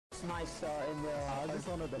looks nice in the. I just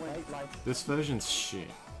wanted the light. This version's shit.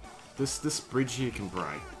 This bridge here can break.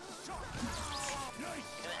 So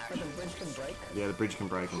the bridge can break? Yeah, the bridge can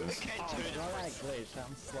break in this. Oh, not like glitch.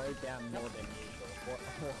 I'm slowed down more than usual.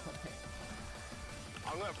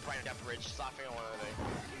 I'm gonna break that bridge, slapping on one of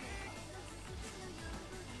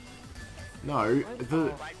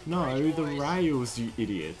No, the rails, you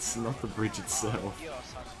idiots, not the bridge itself.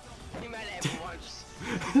 You made everyone just...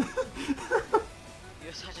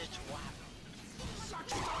 You're such a twat.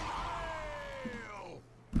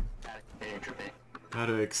 How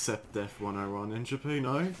to accept Death 101 entropy?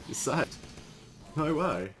 No? You're sad. No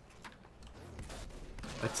way.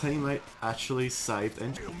 A teammate actually saved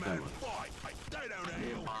entropy.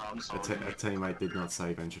 A teammate did not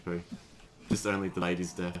save entropy. Just only delayed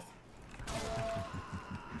his death.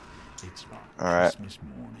 Alright.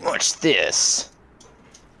 Watch this!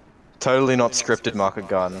 Totally not scripted, market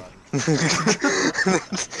gun.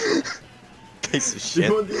 Piece of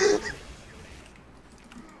shit.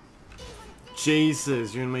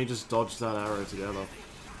 Jesus, you and me just dodged that arrow together.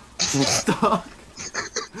 Stop!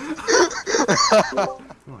 Oh,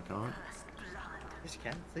 I can't. Yes, you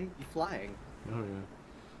can. See? You're flying. Oh, yeah.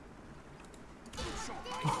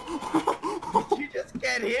 Did you just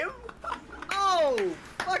get him? Oh!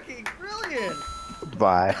 Fucking brilliant!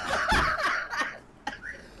 Bye.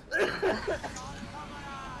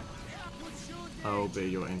 I'll be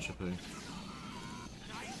your entropy.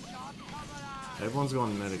 Everyone's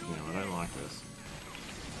gone medic now, I don't like this.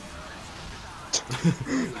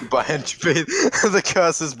 By entropy, the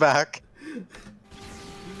curse is back.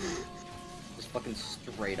 Just fucking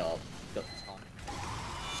straight up. Got the time.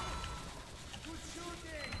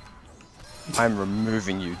 I'm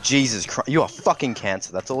removing you. Jesus Christ, you are fucking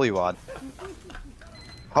cancer, that's all you are.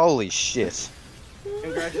 Holy shit.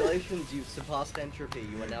 Congratulations, you've surpassed entropy.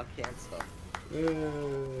 You are now cancer.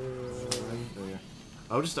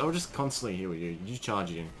 I'll just constantly heal you. You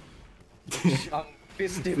charge in.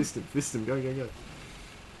 Fist him. Fist him, go.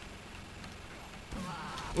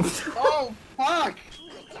 Oh, fuck!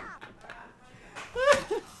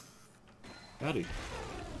 Howdy.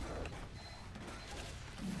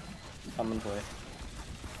 Coming for you.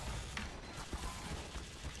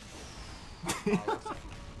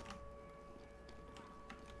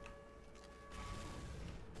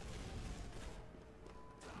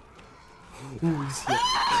 Ooh, he's here.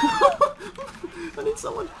 I need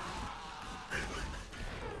someone.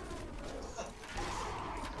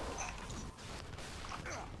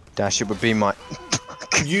 Dash, it would be my...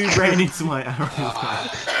 You ran into my arrow.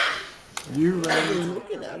 You ran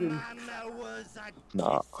looking at him.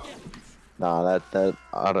 Nah, that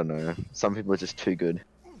I don't know. Some people are just too good.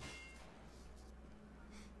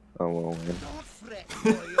 Oh well, man.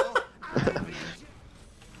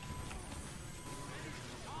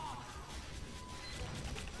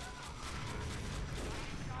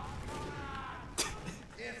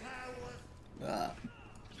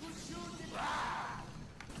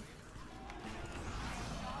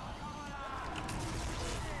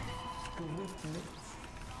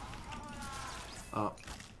 Oh.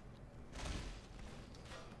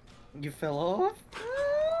 You fell off?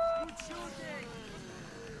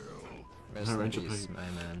 No entropy. My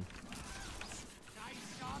man.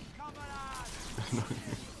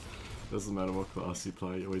 Doesn't matter what class you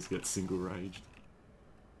play, you always get single raged.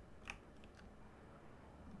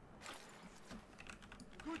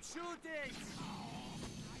 Good shooting.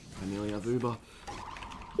 I nearly have Uber.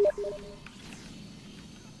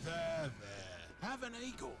 There. Have an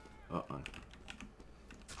eagle. Uh-oh.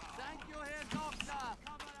 Thank you, Herr Doctor.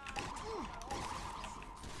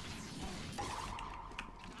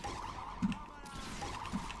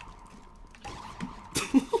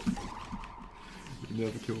 You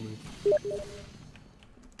never kill me.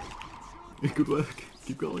 Good work.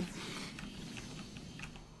 Keep going.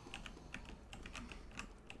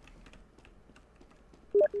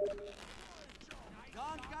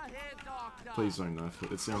 Please don't nerf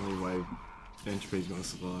it. It's the only way entropy's gonna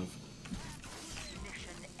survive.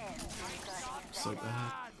 So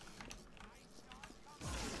bad.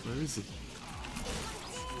 Where is he?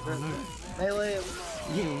 Oh no. Melee.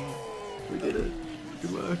 Yeah. We did it.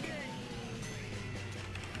 Good work.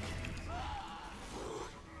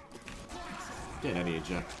 Get out of here,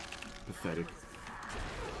 Jack. Pathetic.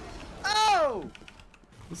 Oh!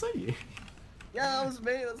 Was that you? Yeah, that was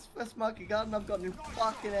me. That's the first market garden I've gotten in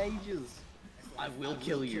fucking ages. I will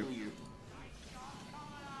kill you.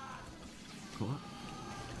 What?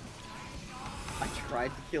 I tried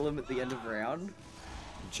to kill him at the end of round,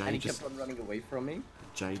 Jay and he just kept on running away from me.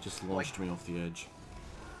 Jay just launched me off the edge.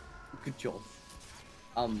 Good job.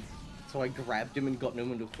 So I grabbed him and got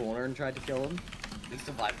him into a corner and tried to kill him. He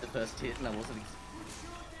survived the first hit and I wasn't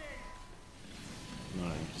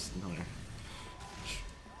No, just no.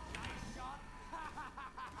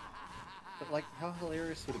 But like, how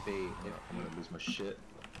hilarious would it be if... I'm gonna lose my shit.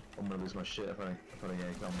 I'm gonna lose my shit if I get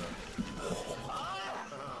a camera.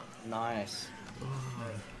 Nice.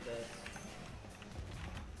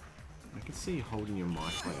 I can see you holding your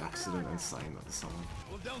mic by accident and saying that to someone.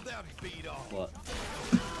 Well, don't that beat off. What?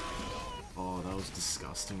 Oh, that was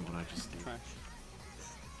disgusting what I just did.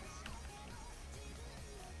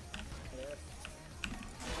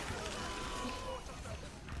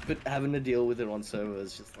 But having to deal with it on server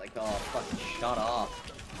is just like, oh, fucking shut up.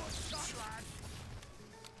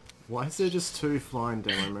 Why is there just two flying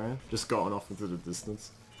demo man? Just going off into the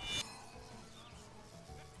distance.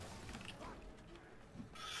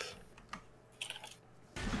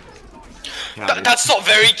 That's not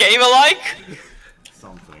very gamer-like!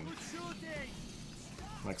 Something.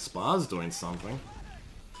 Like Spa's doing something.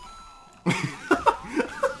 Yeah,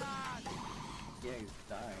 he's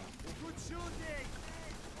dying. Good shooting!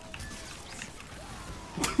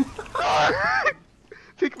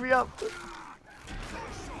 Pick me up!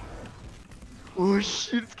 Oh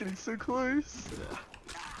shit, it's getting so close!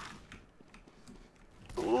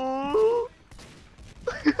 Oh!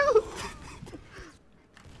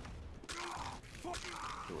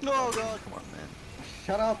 No, God. Come on, man.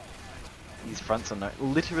 Shut up! These fronts are no.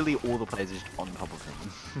 Literally all the players are just on top of him.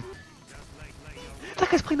 That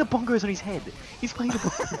guy's playing the bongos on his head. He's playing the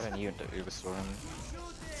bongos. I don't need to Uberstorm.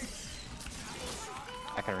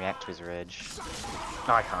 I can react to his rage.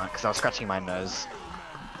 No, I can't, because I was scratching my nose.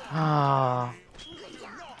 Ah.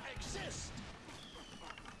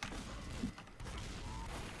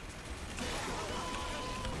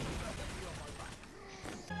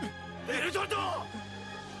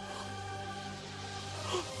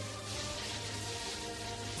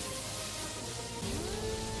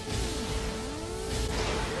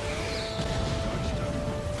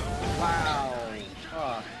 Wow!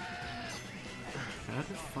 Fuck. How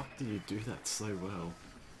the fuck do you do that so well?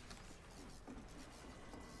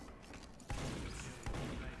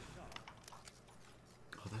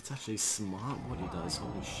 Oh, that's actually smart what he does,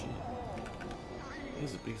 holy shit.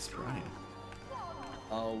 He's a big spray.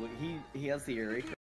 Oh, he has the Eureka.